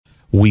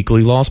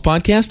Weekly Lost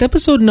Podcast,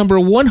 episode number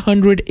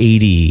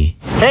 180.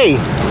 Hey,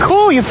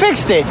 cool, you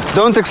fixed it.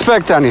 Don't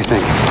expect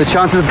anything. The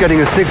chances of getting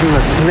a signal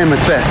are slim at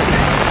best.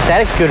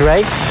 Static's good,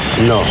 right?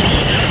 No.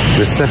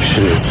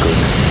 Reception is good.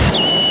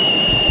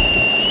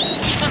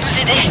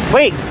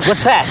 Wait,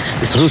 what's that?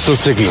 It's Russo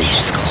signal.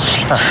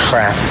 Oh,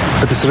 crap.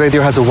 But this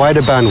radio has a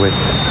wider bandwidth.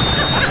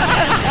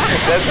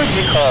 That's what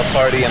you call a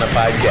party and a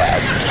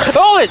podcast.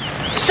 Hold it!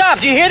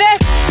 Stop, do you hear that?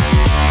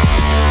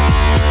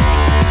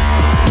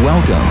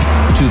 Welcome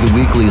to the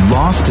weekly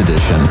Lost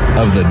edition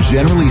of the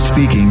Generally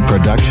Speaking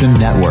Production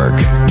Network.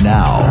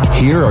 Now,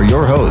 here are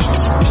your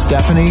hosts,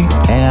 Stephanie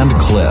and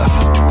Cliff.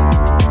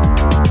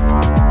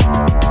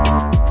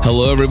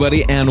 Hello,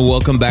 everybody, and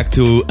welcome back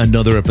to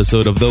another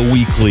episode of the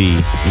Weekly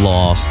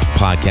Lost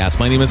Podcast.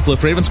 My name is Cliff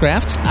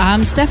Ravenscraft.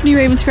 I'm Stephanie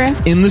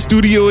Ravenscraft. In the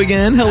studio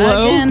again.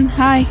 Hello. Again.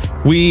 Hi.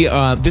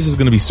 This is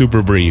going to be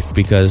super brief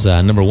because,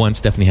 number one,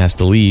 Stephanie has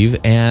to leave,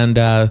 and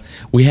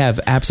we had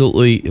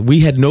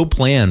no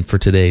plan for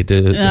today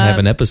to have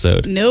an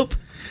episode. Nope.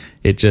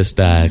 It just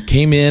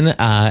came in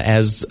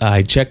as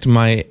I checked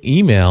my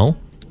email.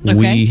 Okay.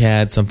 We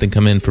had something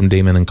come in from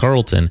Damon and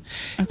Carlton,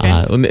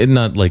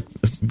 not like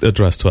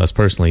addressed to us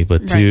personally,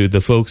 but to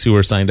the folks who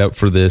are signed up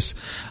for this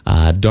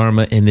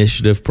Dharma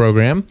Initiative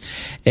program.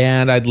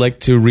 And I'd like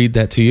to read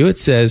that to you. It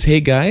says,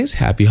 "Hey guys,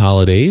 happy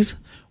holidays.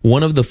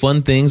 One of the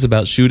fun things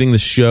about shooting the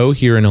show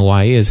here in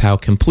Hawaii is how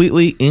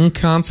completely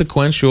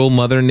inconsequential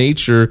Mother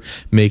Nature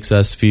makes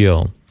us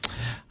feel.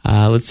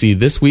 Let's see.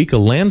 This week, a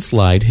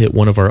landslide hit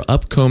one of our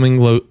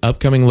upcoming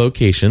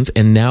locations,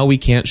 and now we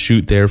can't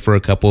shoot there for a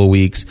couple of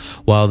weeks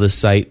while the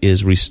site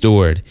is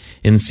restored.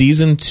 In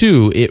season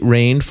 2, it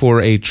rained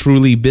for a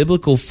truly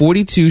biblical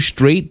 42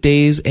 straight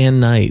days and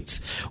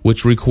nights,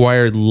 which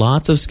required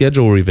lots of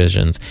schedule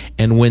revisions.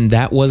 And when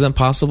that wasn't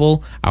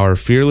possible, our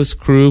fearless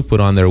crew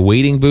put on their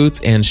wading boots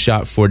and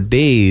shot for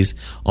days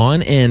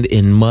on end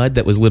in mud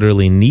that was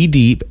literally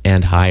knee-deep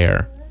and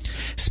higher.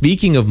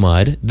 Speaking of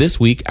mud, this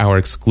week our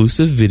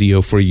exclusive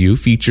video for you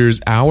features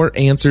our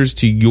answers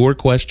to your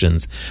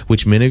questions,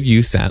 which many of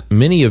you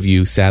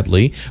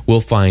sadly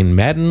will find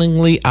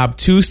maddeningly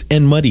obtuse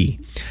and muddy.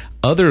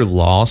 Other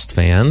Lost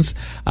fans,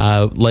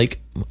 like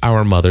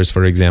our mothers,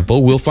 for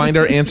example, will find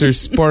our answers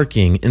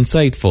sparking,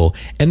 insightful,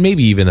 and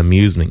maybe even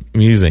amusing.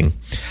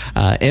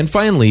 And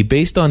finally,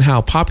 based on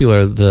how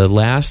popular the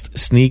last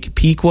sneak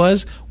peek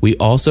was, we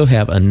also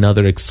have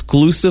another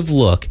exclusive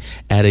look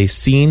at a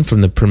scene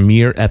from the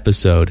premiere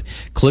episode.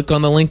 Click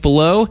on the link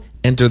below,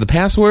 enter the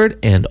password,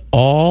 and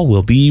all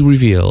will be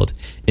revealed.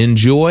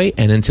 Enjoy,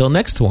 and until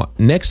next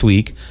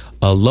week,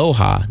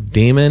 aloha,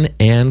 Damon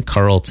and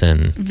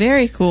Carlton."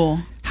 Very cool.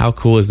 How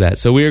cool is that?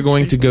 So we are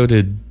going to go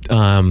to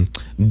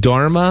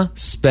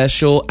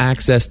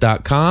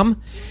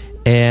dharmaspecialaccess.com,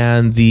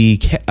 and the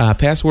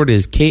password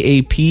is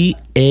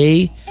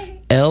KAPALARAN,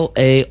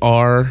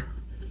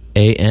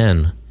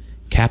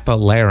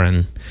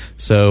 Kapalaran.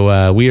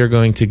 So we are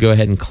going to go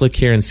ahead and click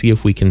here and see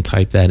if we can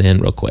type that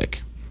in real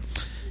quick.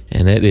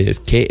 And it is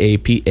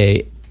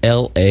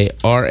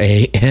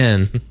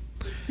KAPALARAN.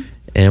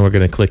 And we're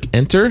going to click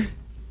enter.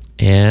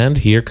 And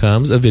here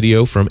comes a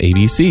video from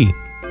ABC.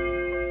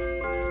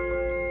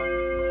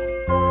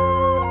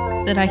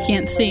 That I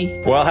can't see.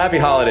 Well, happy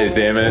holidays,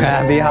 Damon.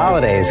 Happy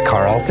holidays,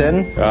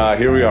 Carlton.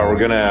 Here we are. We're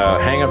going to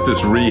hang up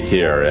this wreath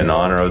here in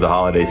honor of the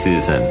holiday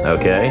season,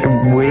 okay?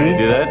 Can you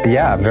do that?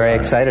 Yeah, I'm very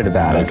excited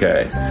about it.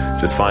 Okay.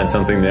 Just find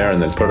something there and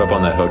then put it up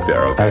on that hook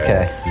there, okay?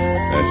 Okay.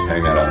 Now just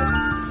hang that up.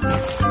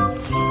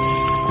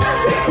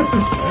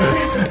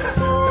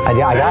 I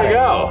got There it. you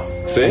go.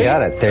 See? I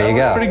got it. There you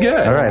go. Pretty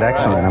good. All right,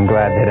 excellent. I'm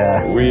glad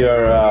that...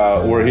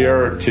 We're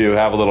here to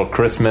have a little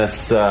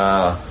Christmas,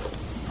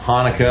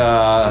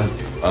 Hanukkah,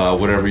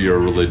 whatever your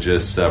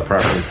religious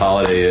preference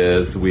holiday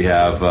is. We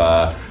have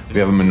a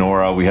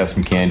menorah. We have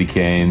some candy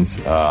canes.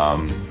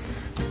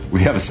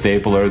 We have a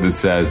stapler that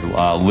says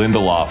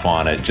Lindelof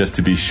on it, just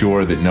to be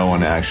sure that no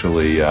one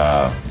actually.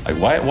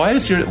 Why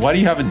do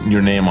you have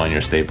your name on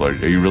your stapler?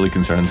 Are you really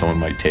concerned someone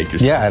might take your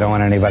stapler? Yeah, I don't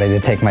want anybody to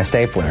take my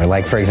stapler,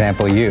 like, for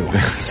example, you.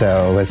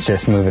 So let's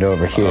just move it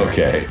over here.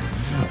 Okay.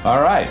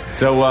 All right.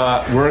 So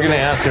we're going to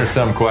answer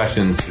some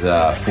questions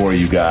for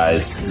you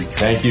guys.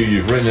 Thank you.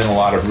 You've written in a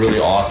lot of really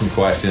awesome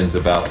questions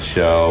about the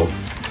show,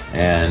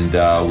 and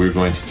we're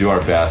going to do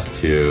our best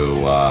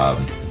to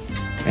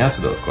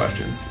answer those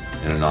questions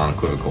in a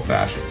non-equivocal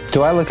fashion.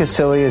 Do I look as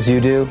silly as you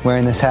do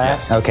wearing this hat?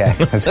 Yes. Okay,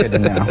 that's good to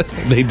know.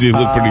 They do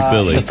look pretty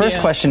silly. The first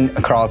question,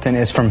 Carlton,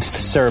 is from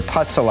Sir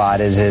Putsalot,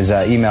 is his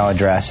email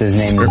address. His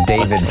name is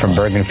David from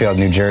Bergenfield,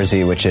 New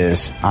Jersey,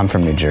 I'm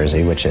from New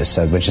Jersey, which is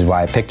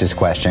why I picked his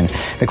question.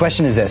 The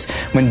question is this: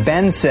 when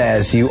Ben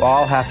says you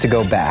all have to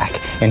go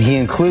back, and he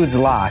includes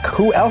Locke,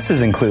 who else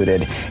is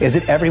included? Is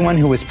it everyone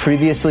who was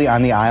previously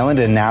on the island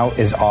and now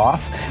is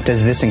off?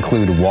 Does this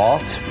include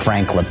Walt,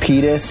 Frank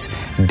Lapidus,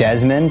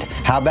 Desmond?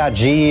 How about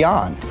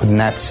Ji-Yeon? And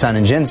that's Sun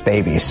and Jin's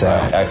baby. So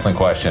excellent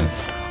question.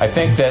 I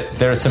think that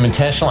there's some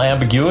intentional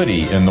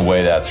ambiguity in the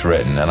way that's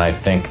written, and I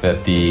think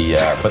that the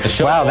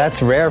show. Wow,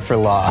 that's rare for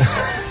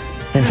Lost.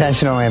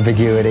 Intentional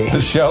ambiguity.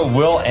 The show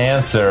will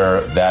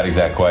answer that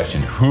exact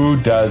question.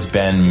 Who does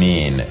Ben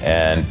mean?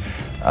 And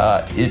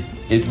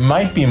it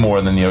might be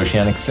more than the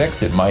Oceanic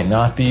Six. It might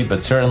not be,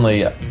 but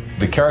certainly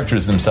the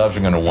characters themselves are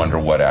going to wonder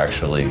what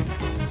actually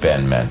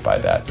Ben meant by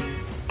that.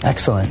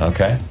 Excellent.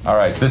 Okay. All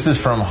right. This is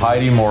from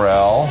Heidi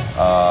Morel,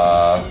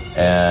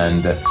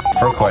 and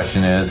her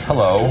question is,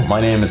 hello,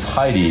 my name is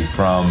Heidi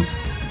from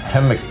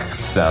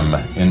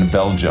Hemixem in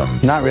Belgium.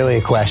 Not really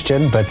a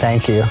question, but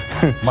thank you.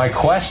 My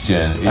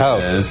question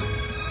is,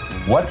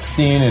 what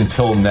scene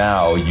until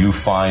now you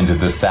find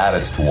the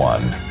saddest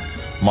one?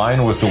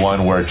 Mine was the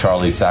one where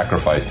Charlie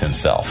sacrificed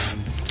himself.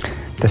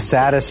 The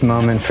saddest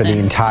moment for the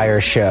entire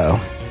show.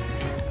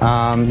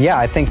 Yeah,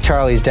 I think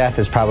Charlie's death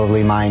is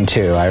probably mine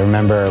too. I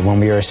remember when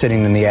we were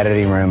sitting in the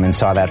editing room and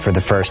saw that for the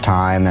first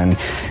time, and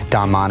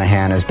Don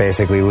Monahan is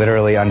basically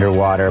literally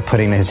underwater,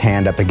 putting his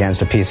hand up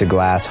against a piece of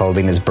glass,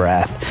 holding his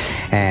breath.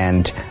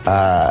 And,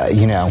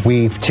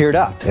 we teared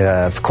up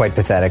quite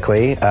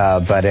pathetically,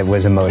 but it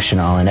was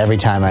emotional. And every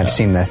time I've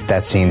seen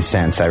that scene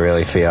since, I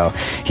really feel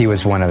he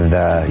was one of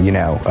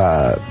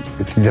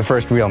the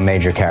first real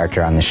major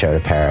character on the show to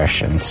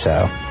perish. And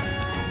so...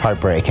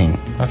 heartbreaking.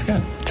 That's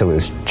good. To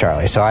lose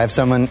Charlie. So I have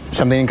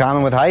something in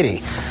common with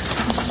Heidi.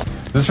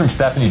 This is from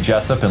Stephanie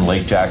Jessup in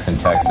Lake Jackson,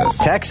 Texas.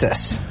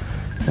 Texas.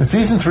 In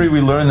season 3, we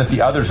learn that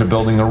the others are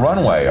building a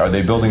runway. Are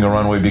they building a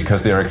runway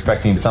because they are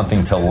expecting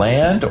something to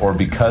land, or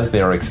because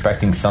they are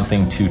expecting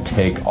something to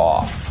take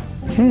off?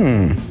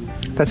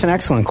 That's an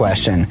excellent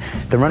question.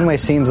 The runway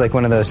seems like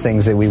one of those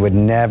things that we would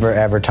never,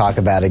 ever talk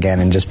about again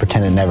and just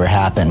pretend it never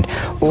happened.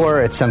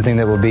 Or it's something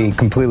that will be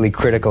completely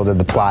critical to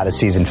the plot of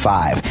Season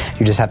 5.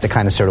 You just have to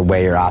kind of sort of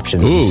weigh your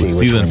options and see which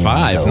Season one you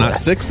 5, not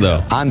with. 6,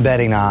 though. I'm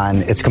betting on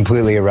it's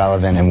completely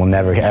irrelevant and we'll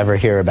never, ever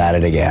hear about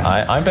it again.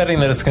 I'm betting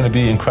that it's going to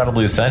be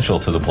incredibly essential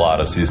to the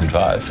plot of Season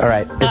 5. All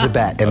right, it's a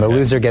bet. And the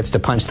loser gets to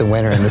punch the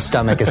winner in the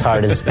stomach as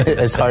hard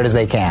as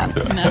they can.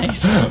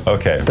 Nice.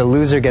 Okay. The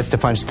loser gets to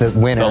punch the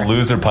winner. The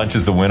loser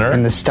punches the winner?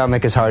 In the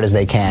stomach as hard as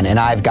they can, and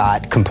I've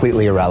got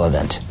completely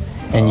irrelevant.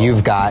 And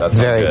you've got that's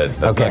very... not good.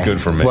 That's not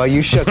good for me. Well,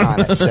 you shook on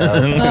it, so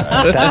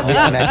that'll be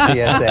our next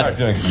DSA. Start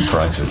doing some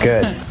crunches.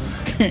 Good.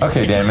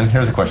 Okay, Damon,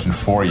 here's a question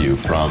for you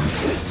from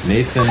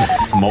Nathan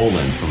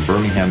Smolin from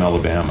Birmingham,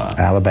 Alabama.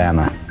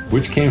 Alabama.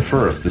 Which came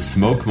first, the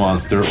Smoke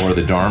Monster or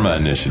the Dharma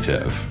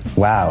Initiative?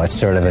 Wow, it's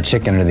sort of a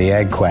chicken or the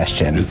egg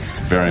question. It's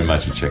very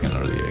much a chicken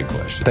or the egg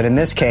question. But in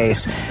this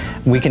case,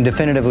 we can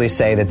definitively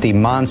say that the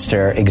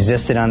monster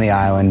existed on the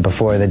island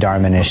before the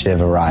Dharma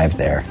Initiative arrived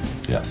there.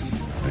 Yes,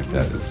 I think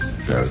that is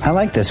fair. I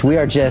like this. We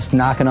are just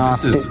knocking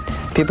off...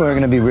 People are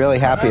going to be really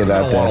happy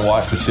about this. I don't want to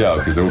watch the show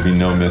because there will be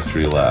no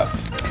mystery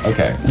left.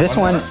 Okay. This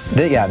one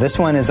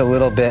is a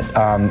little bit,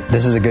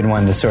 this is a good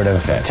one to sort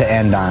of, to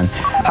end on.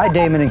 Hi,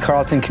 Damon and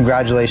Carlton.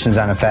 Congratulations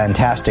on a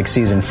fantastic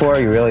Season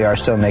 4. You really are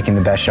still making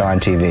the best show on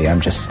TV.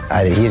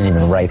 He didn't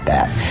even write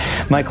that.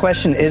 My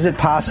question, is it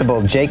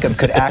possible Jacob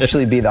could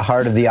actually be the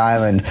heart of the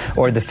island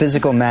or the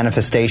physical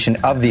manifestation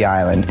of the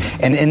island?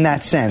 And in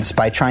that sense,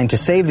 by trying to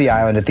save the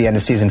island at the end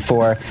of Season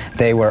 4,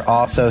 they were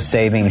also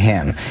saving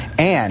him.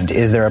 And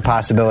is there a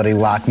possibility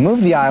Locke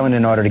moved the island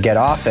in order to get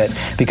off it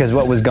because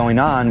what was going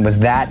on was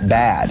that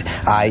bad,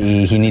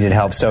 i.e. he needed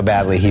help so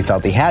badly he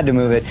felt he had to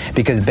move it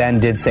because Ben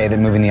did say that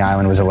moving the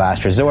island was a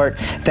last resort.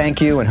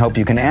 Thank you and hope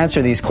you can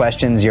answer these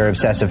questions. Your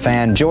obsessive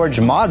fan, George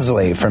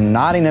Maudsley from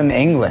Nottingham,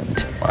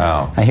 England.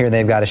 Wow. I hear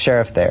they've got a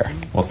sheriff there.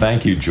 Well,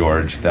 thank you,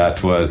 George.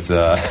 That was...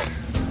 that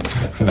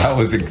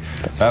was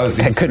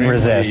I couldn't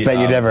resist. Bet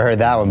you'd never heard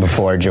that one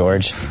before,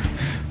 George.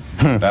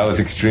 That was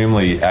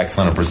extremely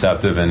excellent and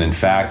perceptive. And in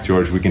fact,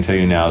 George, we can tell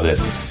you now that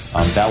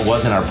that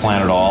wasn't our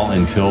plan at all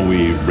until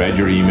we read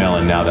your email,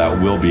 and now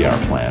that will be our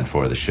plan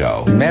for the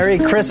show. Merry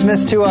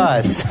Christmas to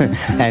us,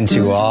 and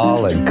to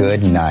all a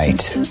good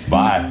night.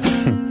 Bye.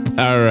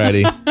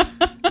 Alrighty.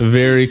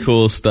 Very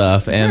cool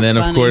stuff. And then,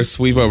 of course,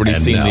 we've already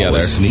seen the other.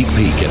 A sneak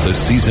peek at the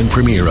season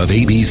premiere of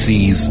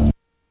ABC's...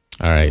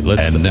 All right,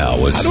 let's... And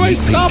now a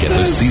sneak peek at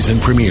the season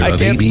premiere of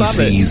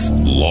ABC's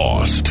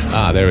Lost.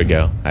 Ah, there we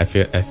go. I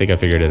think I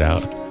figured it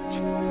out.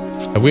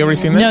 Have we already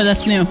seen this? No,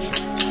 that's new.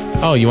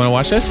 Oh, you want to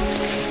watch this?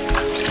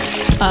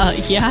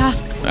 Yeah.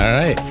 All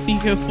right. You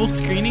go full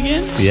screen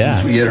again? Yeah.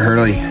 Once we get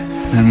Hurley,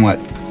 then what?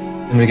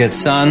 Then we get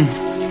Son,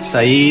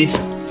 Saeed,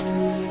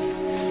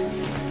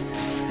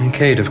 and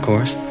Kate, of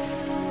course.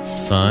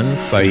 Son,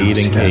 Saeed,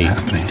 and Kate.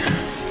 Happening.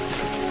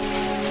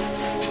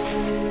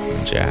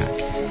 And Jack.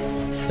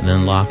 And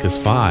then Locke is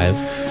 5.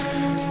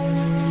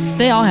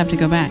 They all have to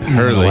go back. When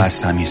was the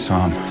last time you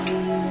saw him?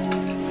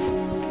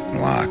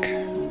 Locke.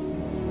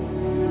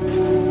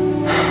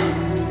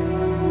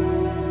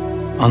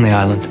 On the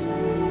island.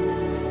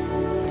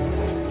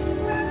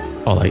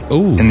 Oh,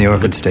 in the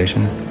Orchid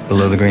Station,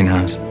 below the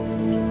greenhouse.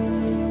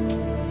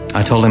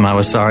 I told him I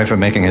was sorry for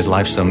making his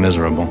life so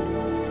miserable.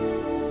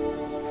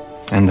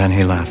 And then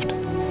he left.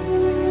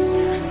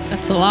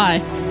 That's a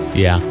lie.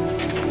 Yeah.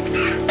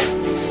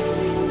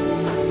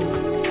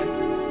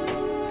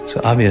 So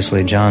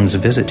obviously John's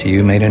visit to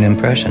you made an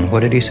impression.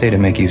 What did he say to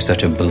make you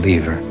such a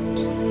believer?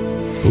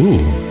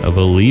 Ooh, a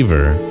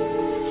believer.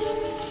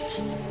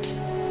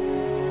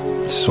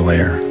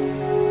 Sawyer,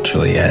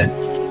 Juliet,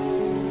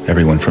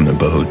 everyone from the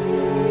boat,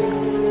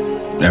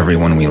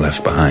 everyone we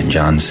left behind.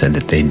 John said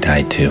that they'd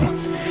die too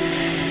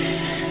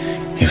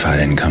if I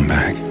didn't come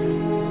back.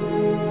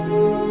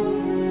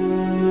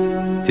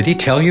 Did he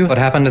tell you what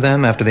happened to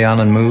them after the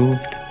island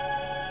moved?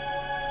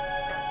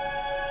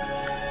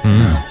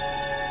 No.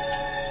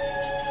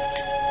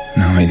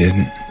 No, he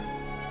didn't.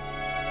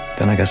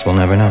 Then I guess we'll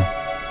never know.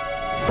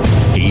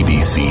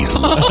 ABC's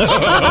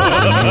Lost.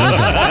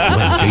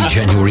 Wednesday,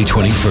 January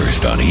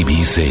 21st on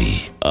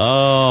ABC.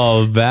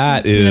 Oh,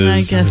 that is... Then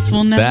I guess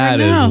we'll never that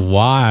know. is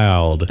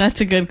wild.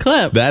 That's a good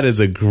clip. That is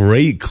a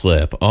great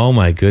clip. Oh,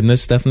 my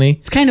goodness, Stephanie.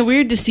 It's kind of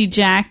weird to see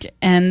Jack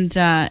and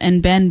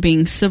Ben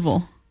being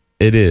civil.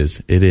 It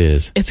is. It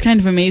is. It's kind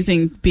of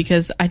amazing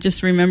because I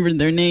just remembered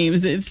their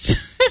names. It's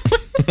just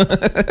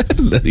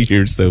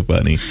You're so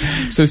funny.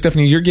 So,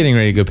 Stephanie, you're getting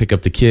ready to go pick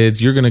up the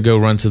kids. You're going to go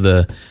run to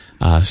the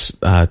post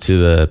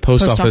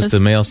office to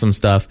mail some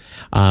stuff.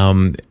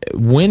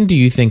 When do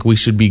you think we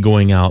should be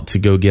going out to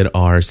go get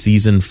our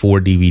season 4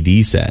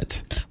 DVD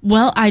set?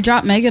 Well, I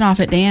dropped Megan off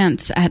at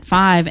dance at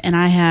 5, and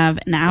I have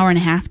an hour and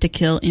a half to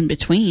kill in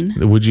between.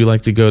 Would you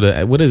like to go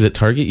to, what is it?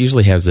 Target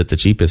usually has it the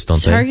cheapest,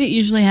 don't they? Target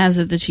usually has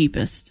it the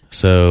cheapest.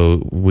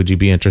 So would you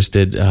be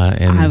interested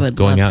in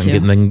going out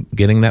and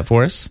getting that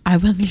for us? I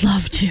would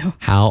love to.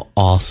 How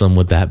awesome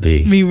would that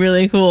be? Be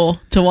really cool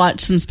to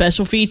watch some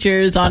special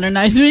features on our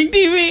Nice Big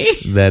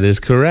TV. That is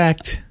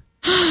correct.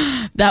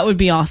 That would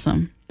be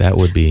awesome. That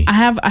would be. I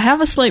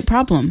have a slight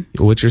problem.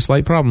 What's your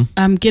slight problem?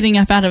 I'm getting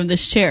up out of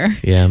this chair.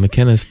 Yeah,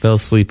 McKenna fell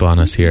asleep on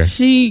us here.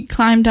 She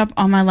climbed up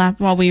on my lap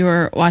while we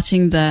were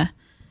watching the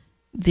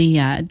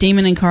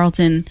Damon and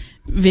Carlton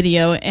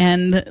video,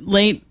 and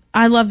late.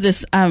 I love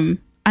this.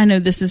 I know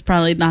this is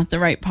probably not the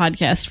right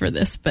podcast for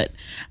this, but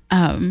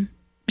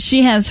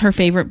she has her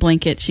favorite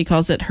blanket. She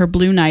calls it her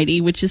blue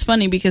nightie, which is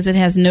funny because it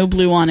has no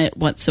blue on it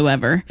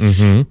whatsoever.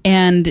 Mm-hmm.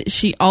 And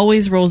she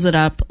always rolls it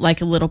up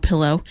like a little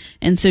pillow.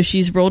 And so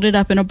she's rolled it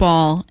up in a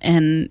ball,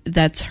 and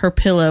that's her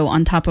pillow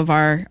on top of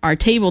our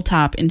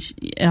tabletop. And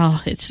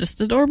it's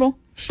just adorable.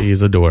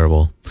 She's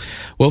adorable.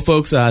 Well,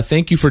 folks,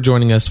 thank you for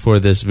joining us for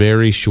this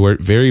very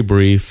short, very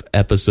brief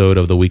episode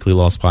of the Weekly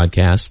Lost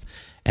Podcast.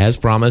 As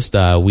promised,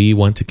 we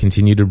want to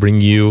continue to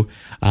bring you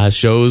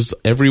shows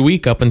every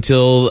week up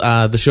until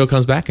the show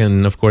comes back.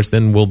 And, of course,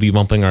 then we'll be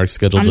bumping our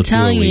schedule to 2 a week. I'm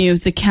telling you,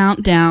 the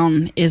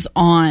countdown is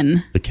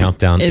on. The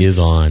countdown is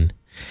on.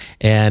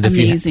 And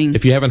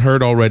if you haven't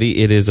heard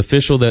already, it is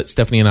official that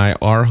Stephanie and I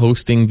are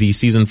hosting the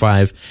Season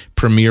 5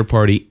 premiere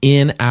party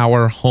in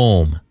our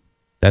home.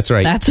 That's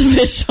right. That's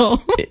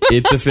official.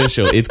 It's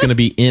official. It's going to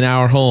be in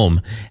our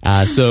home.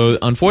 So,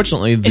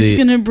 unfortunately, it's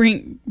going to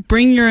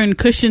bring your own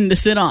cushion to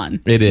sit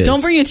on. It is.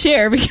 Don't bring a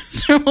chair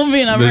because there won't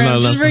be enough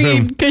room. Just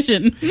bring a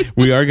cushion.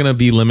 We are going to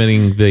be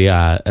limiting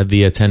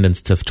the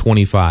attendance to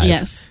 25.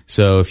 Yes.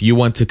 So, if you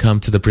want to come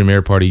to the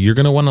premiere party, you're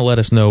going to want to let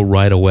us know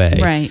right away.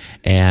 Right.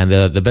 And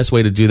the best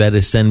way to do that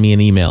is send me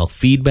an email,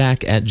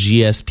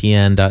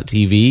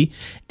 feedback@gspn.tv,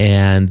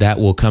 and that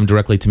will come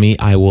directly to me.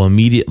 I will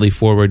immediately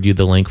forward you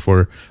the link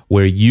for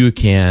where you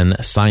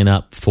can sign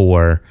up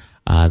for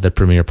the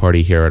premiere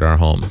party here at our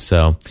home.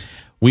 So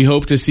we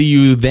hope to see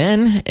you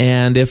then.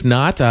 And if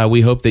not,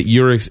 we hope that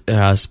you're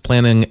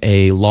planning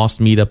a Lost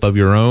meetup of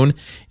your own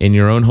in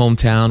your own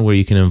hometown where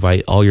you can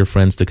invite all your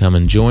friends to come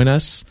and join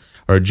us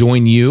or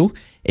join you.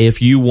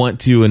 If you want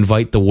to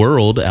invite the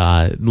world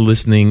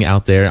listening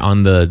out there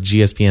on the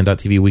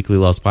gspn.tv Weekly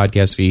Lost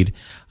podcast feed,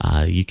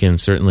 you can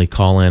certainly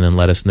call in and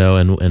let us know,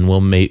 and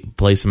we'll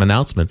play some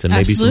announcements, and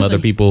maybe some other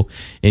people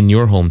in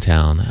your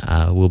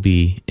hometown will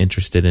be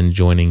interested in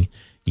joining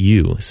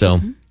you.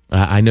 So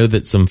I know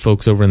that some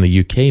folks over in the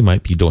UK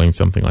might be doing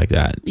something like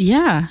that.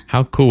 Yeah.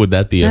 How cool would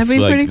that be? That'd be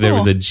pretty cool. There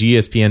was a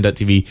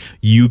gspn.tv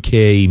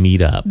UK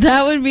meetup.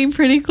 That would be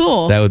pretty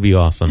cool. That would be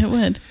awesome. It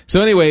would.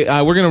 So anyway,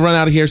 we're going to run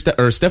out of here,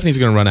 or Stephanie's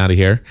going to run out of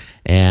here.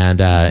 And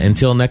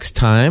until next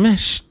time,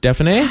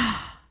 Stephanie,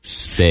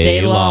 stay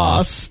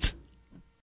lost.